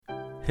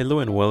Hello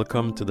and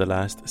welcome to the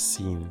last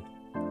scene.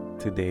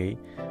 Today,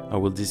 I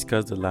will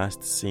discuss the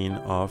last scene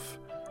of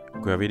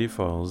Gravity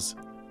Falls,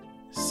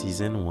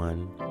 Season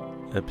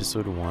 1,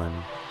 Episode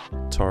 1,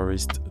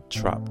 Tourist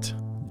Trapped.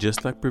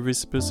 Just like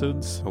previous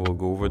episodes, I will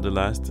go over the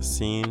last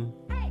scene,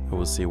 I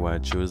will say why I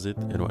chose it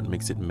and what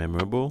makes it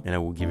memorable, and I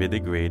will give it a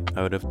grade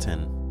out of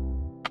 10.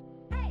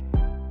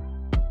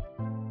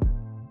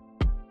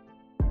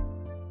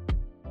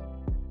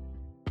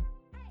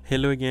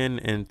 Hello again,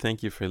 and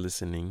thank you for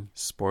listening.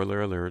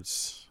 Spoiler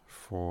alerts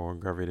for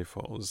Gravity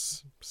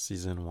Falls,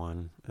 Season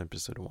 1,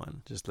 Episode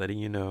 1. Just letting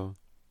you know.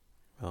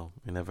 Well,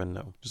 you never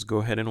know. Just go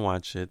ahead and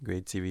watch it.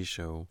 Great TV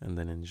show, and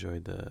then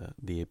enjoy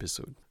the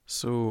episode.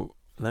 So,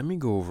 let me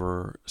go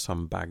over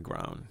some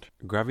background.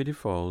 Gravity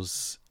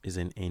Falls is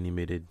an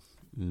animated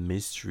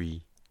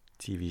mystery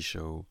TV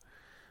show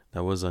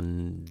that was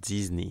on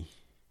Disney.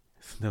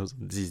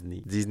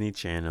 Disney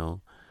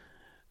Channel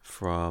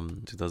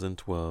from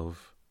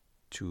 2012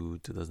 to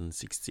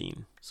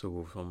 2016.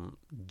 So from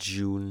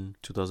June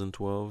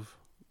 2012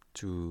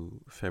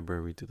 to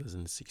February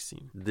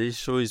 2016. This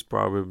show is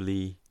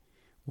probably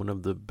one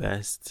of the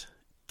best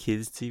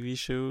kids TV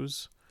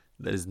shows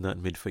that is not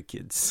made for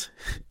kids.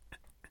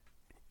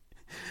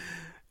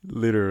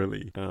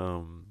 Literally.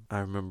 I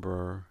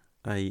remember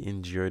I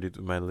enjoyed it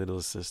with my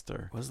little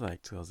sister. It was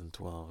like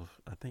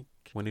 2012. I think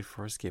when it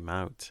first came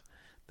out,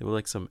 there were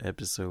like some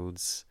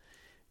episodes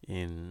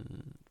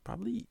in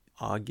probably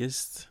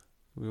August.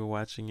 We were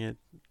watching it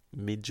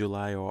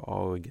mid-July or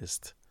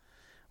August.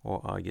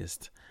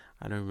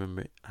 I don't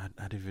remember. I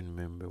don't even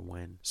remember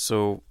when.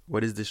 So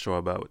what is this show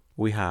about?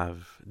 We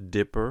have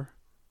Dipper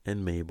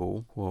and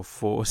Mabel who are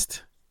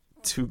forced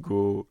to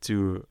go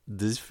to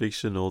this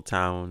fictional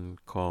town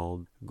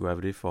called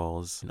Gravity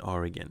Falls in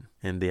Oregon.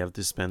 And they have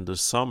to spend the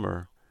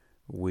summer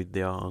with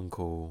their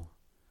uncle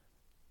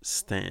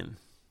Stan,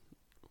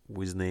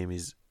 whose name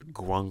is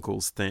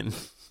Grunkle Stan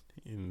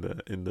in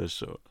the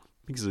show.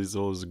 Because he's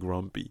always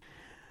grumpy.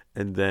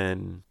 And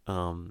then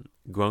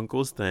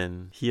Grunkle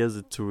Stan, he has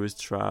a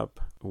tourist trap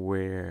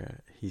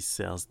where he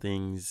sells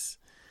things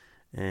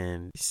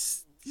and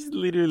he's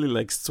literally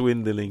like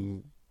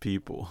swindling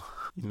people,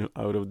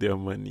 out of their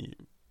money,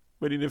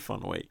 but in a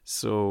fun way.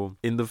 So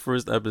in the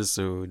first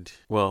episode,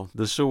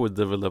 the show was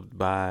developed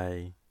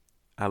by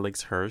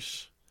Alex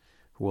Hirsch,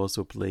 who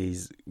also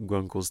plays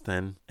Grunkle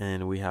Stan,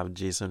 and we have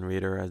Jason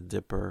Rader as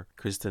Dipper,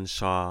 Kristen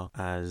Shaw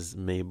as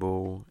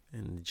Mabel,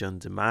 and John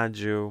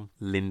DiMaggio,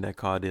 Linda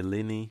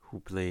Cardellini, who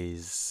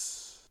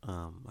plays,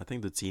 I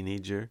think the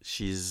teenager.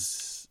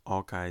 She's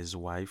Hawkeye's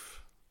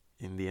wife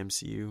in the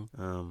MCU.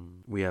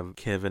 We have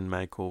Kevin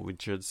Michael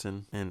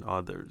Richardson and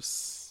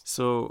others.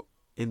 So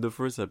in the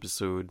first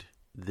episode,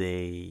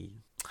 they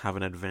have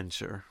an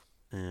adventure,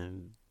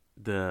 and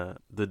the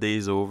day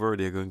is over,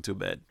 they're going to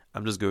bed.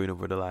 I'm just going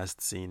over the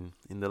last scene.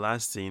 In the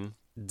last scene,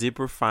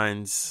 Dipper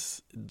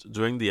finds,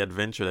 during the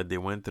adventure that they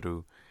went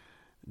through,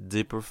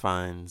 Dipper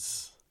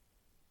finds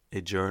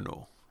a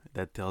journal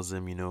that tells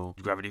him,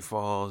 Gravity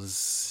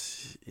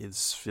Falls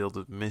is filled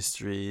with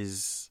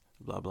mysteries,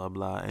 blah, blah,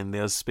 blah. And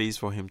there's space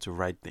for him to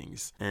write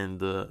things. And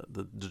the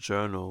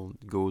journal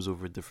goes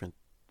over different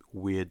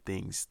weird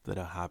things that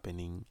are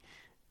happening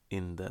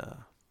in the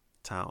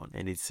town,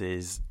 and it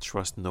says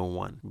trust no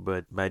one.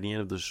 But by the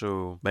end of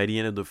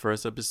the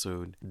first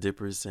episode,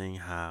 Dipper is saying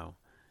how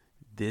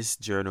this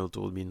journal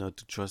told me not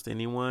to trust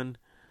anyone,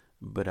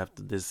 but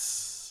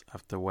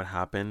after what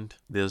happened,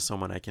 there's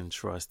someone I can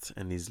trust,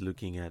 and he's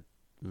looking at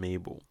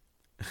Mabel.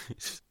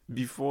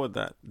 Before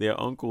that,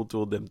 their uncle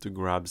told them to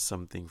grab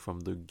something from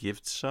the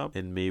gift shop,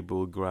 and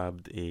Mabel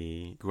grabbed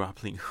a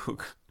grappling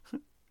hook.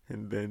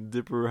 And then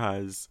Dipper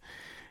has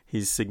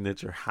his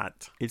signature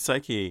hat. It's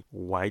like a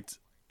white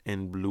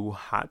and blue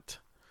hat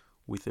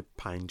with a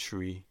pine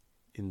tree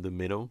in the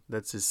middle.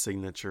 That's his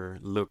signature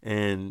look.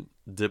 And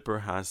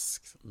Dipper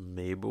asks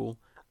Mabel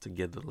to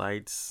get the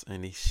lights,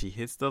 and she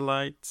hits the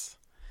lights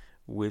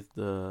with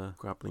the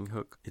grappling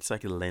hook. It's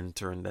like a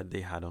lantern that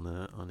they had on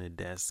a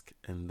desk,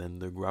 and then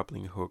the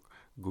grappling hook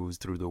goes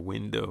through the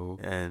window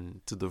and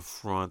to the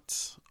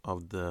front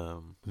of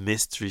the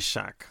mystery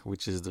shack,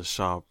 which is the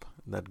shop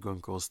that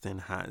Grunkle Stan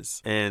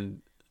has.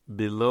 And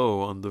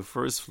below, on the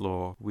first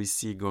floor, we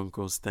see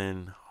Grunkle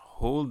Stan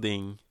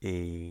holding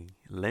a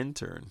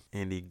lantern,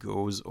 and he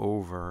goes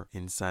over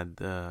inside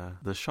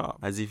the shop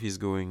as if he's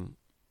going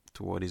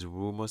toward his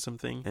room or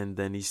something. And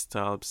then he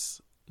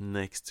stops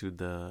next to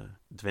the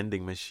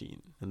vending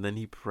machine, and then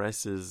he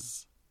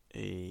presses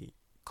a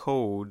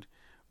code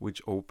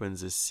which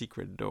opens a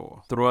secret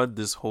door. Throughout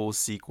this whole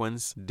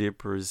sequence,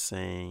 Dipper is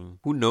saying,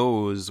 who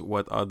knows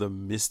what other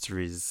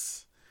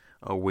mysteries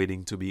are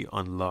waiting to be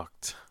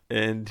unlocked.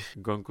 And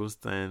Grunkle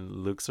Stan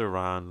looks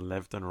around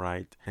left and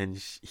right, and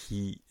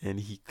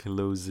he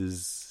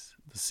closes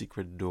the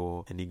secret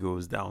door, and he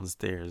goes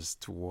downstairs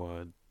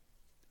toward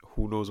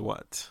who knows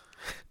what.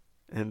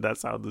 And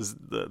that's how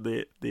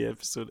the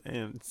episode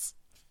ends.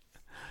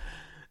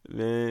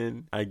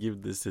 Then I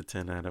give this a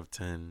 10 out of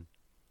 10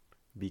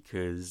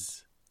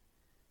 because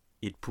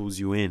it pulls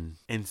you in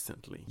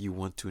instantly. You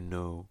want to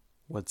know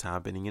what's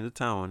happening in the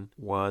town,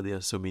 why there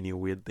are so many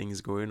weird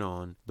things going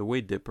on. The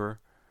way Dipper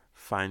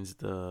finds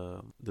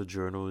the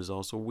journal is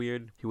also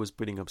weird. He was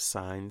putting up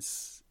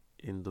signs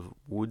in the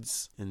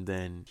woods, and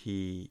then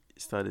he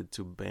started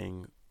to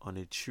bang on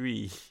a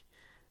tree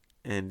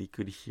and he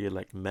could hear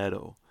like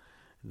metal.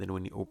 And then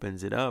when he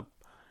opens it up,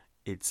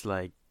 it's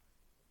like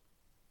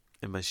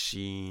a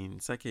machine.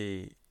 It's like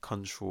a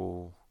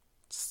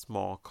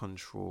small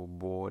control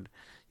board.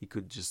 He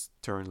could just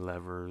turn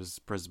levers,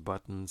 press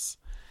buttons,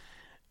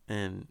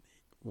 and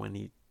when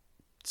he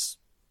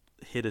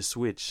hit a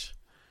switch,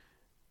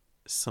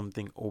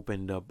 something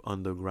opened up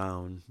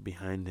underground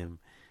behind him,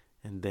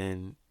 and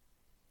then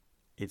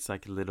it's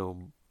like a little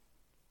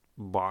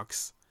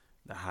box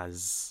that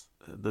has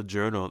the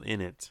journal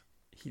in it.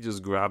 He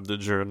just grabbed the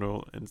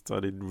journal and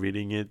started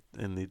reading it,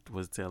 and it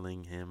was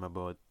telling him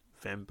about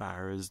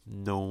vampires,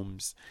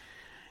 gnomes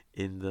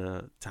in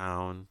the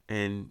town,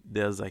 and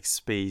there's like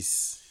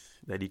space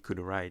that he could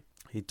write.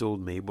 He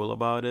told Mabel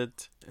about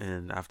it,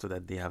 and after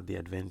that they have the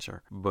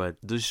adventure. But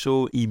the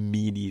show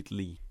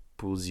immediately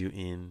pulls you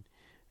in,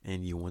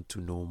 and you want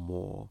to know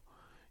more.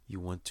 You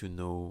want to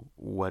know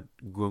what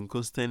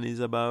Grunkelston is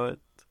about.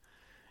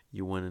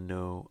 You want to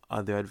know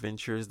other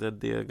adventures that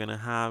they're gonna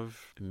have.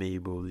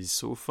 Mabel is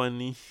so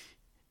funny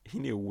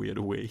in a weird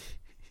way.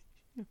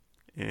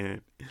 And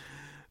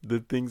the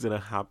things that are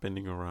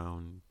happening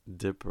around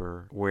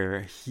Dipper,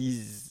 where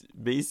he's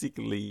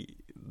basically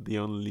the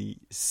only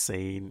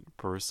sane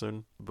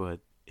person,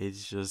 but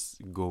it's just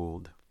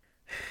gold.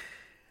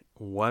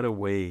 What a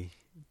way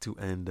to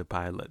end the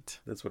pilot.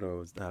 That's what I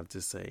would have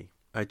to say.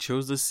 I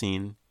chose the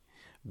scene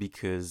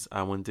because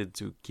I wanted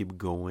to keep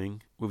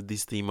going with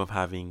this theme of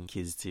having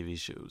kids TV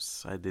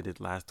shows. I did it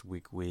last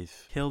week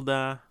with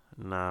Hilda.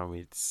 Now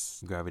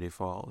it's Gravity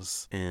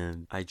Falls.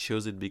 And I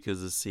chose it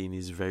because the scene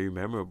is very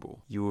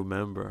memorable. You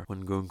remember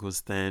when Gonko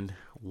Stan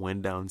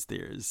went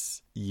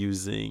downstairs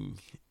using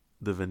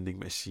the vending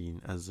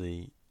machine as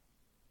a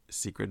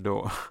secret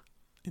door.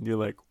 And you're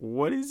like,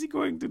 what is he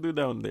going to do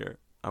down there?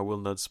 I will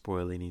not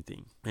spoil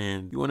anything.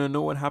 And you want to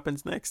know what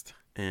happens next?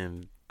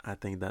 And I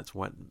think that's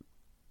what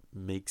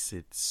makes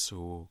it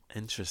so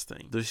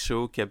interesting. The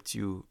show kept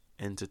you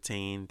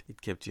entertained, it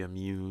kept you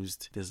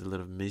amused, there's a lot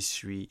of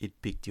mystery,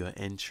 it piqued your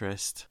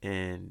interest,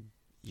 and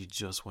you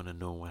just want to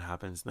know what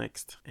happens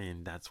next.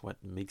 And that's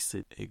what makes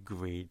it a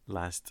great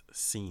last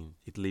scene.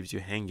 It leaves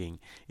you hanging,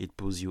 it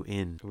pulls you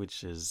in,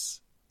 which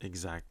is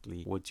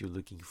exactly what you're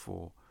looking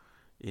for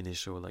in a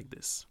show like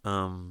this.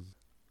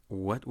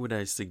 What would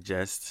I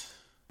suggest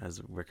as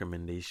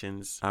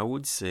recommendations? I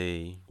would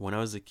say when I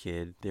was a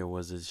kid, there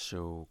was a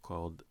show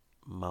called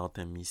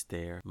Mountain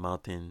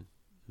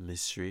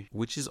Mystery,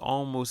 which is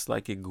almost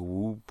like a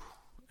group,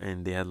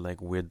 and they had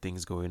like weird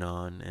things going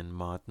on, and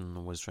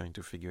Martin was trying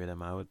to figure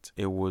them out.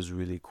 It was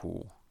really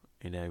cool,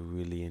 and I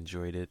really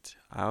enjoyed it.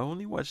 I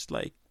only watched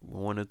like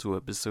 1 or 2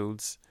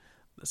 episodes.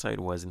 That's how it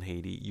was in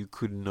Haiti. You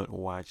could not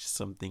watch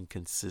something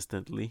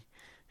consistently.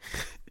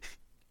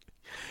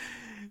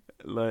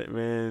 Like,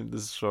 man, the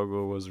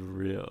struggle was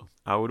real.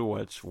 I would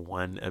watch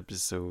 1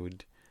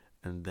 episode,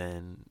 and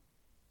then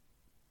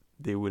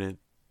I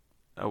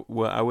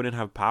wouldn't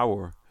have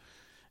power.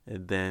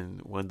 And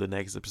then when the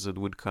next episode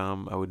would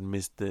come, I would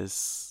miss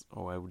this,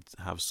 or I would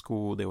have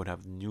school. They would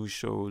have new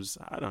shows.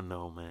 I don't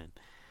know, man.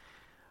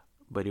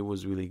 But it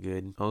was really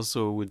good.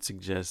 Also, would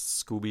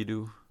suggest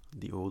Scooby-Doo,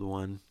 the old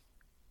one.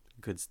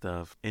 Good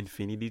stuff.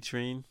 Infinity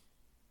Train,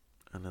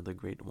 another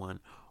great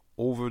one.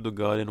 Over the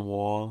Garden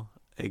Wall,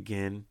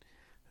 again,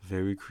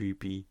 very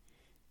creepy,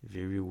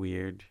 very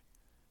weird.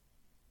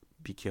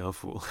 Be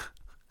careful.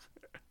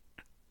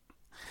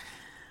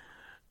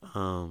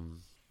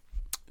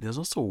 There's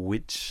also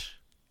Witch,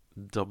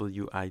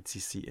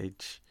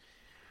 Witch,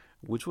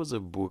 which was a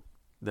book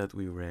that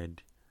we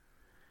read,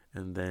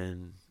 and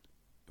then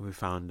we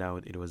found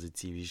out it was a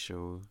TV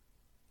show.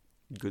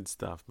 Good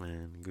stuff,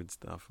 man. Good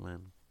stuff,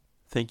 man.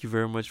 Thank you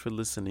very much for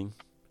listening.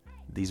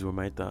 These were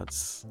my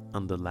thoughts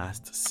on the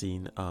last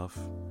scene of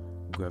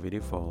Gravity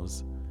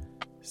Falls,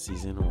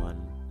 Season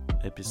 1,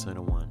 Episode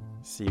 1.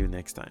 See you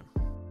next time.